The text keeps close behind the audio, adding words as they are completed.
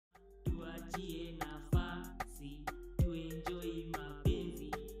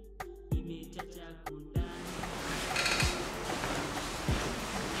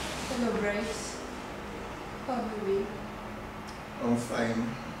alright. How have you been? I'm fine.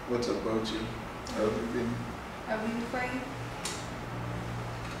 What about you? How have you been? I've been fine.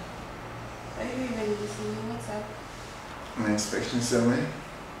 Are you even listening? What's up? I'm expecting somewhere.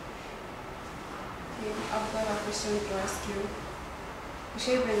 Okay, I've got a question to ask you.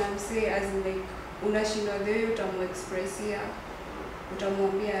 Ushaipenda msee as in like unashindwa the way utamu-expressia,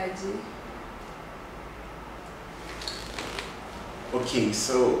 utamwambia aje? Okay,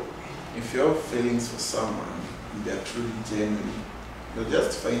 so if you have feelings for someone, they are truly genuine, you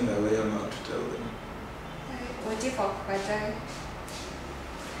just find a way on how to tell them. What if akukatae?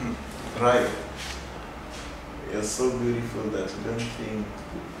 Right. You're so beautiful that you don't think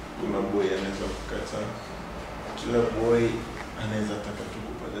kuna boy anaweza kukataa. Kila boy anaweza taka tu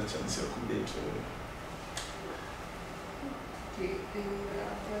kupata chance ya kudate wewe. Okay, and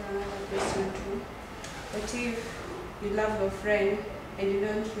I've got another question too. What if you love your friend and you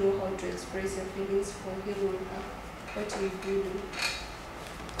don't know how to express your feelings for him or her? What will you do?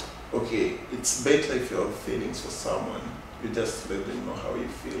 Okay, it's better if you have feelings for someone, you just let them know how you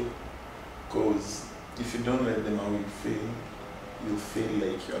feel. Because if you don't let them know how you feel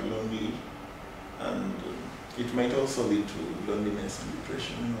like you're lonely, and it might also lead to loneliness and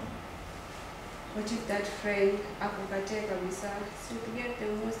depression, you know. What if that friend akukatae kabisa? So to get the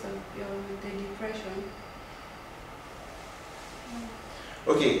most of the depression.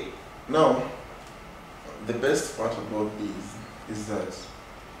 Okay, now the best part about this is that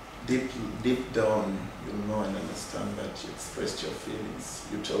deep down you know and understand that you expressed your feelings.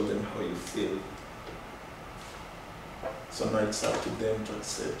 You tell them how you feel. So now it's up to them to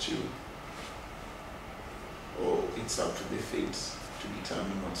accept you, or it's up to the fate to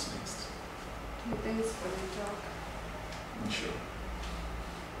determine what's next. Thanks for the talk. I'm sure.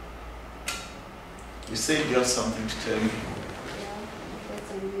 You said you have something to tell me. Yeah, I've got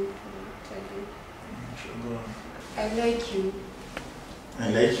something to tell you. Sure, go on. I like you. I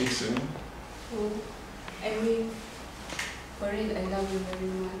like you too. I mean, for real, I love you very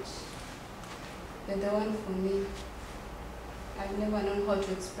much. You're the one for me. I've never known how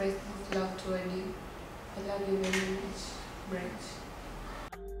to express this love toward you. I love you very much, Brett.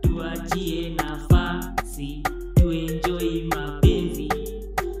 Tuachie nafasi, tuenjoy mapenzi,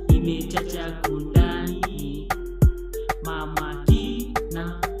 imechacha kundani, mama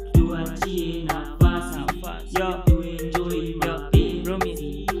kina, tuachie nafasi, tuenjoy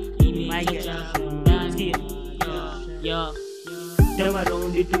mapenzi, imechacha kundani, Dawa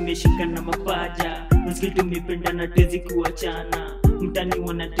raundi tumeshikana mapaja, msikili tumependana tuwezi kuachana, mtani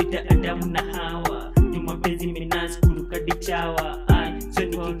wanatuita Adamu na Hawa, mapenzi menazi kuruka dichawa, so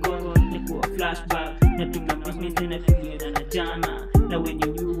nikikoro nikuwa flashback, na tunamamizi na tuliona na jana, na wenye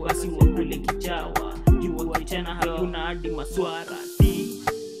wiu wasi wakule kichawa, jua kichana hakuna hadi maswara.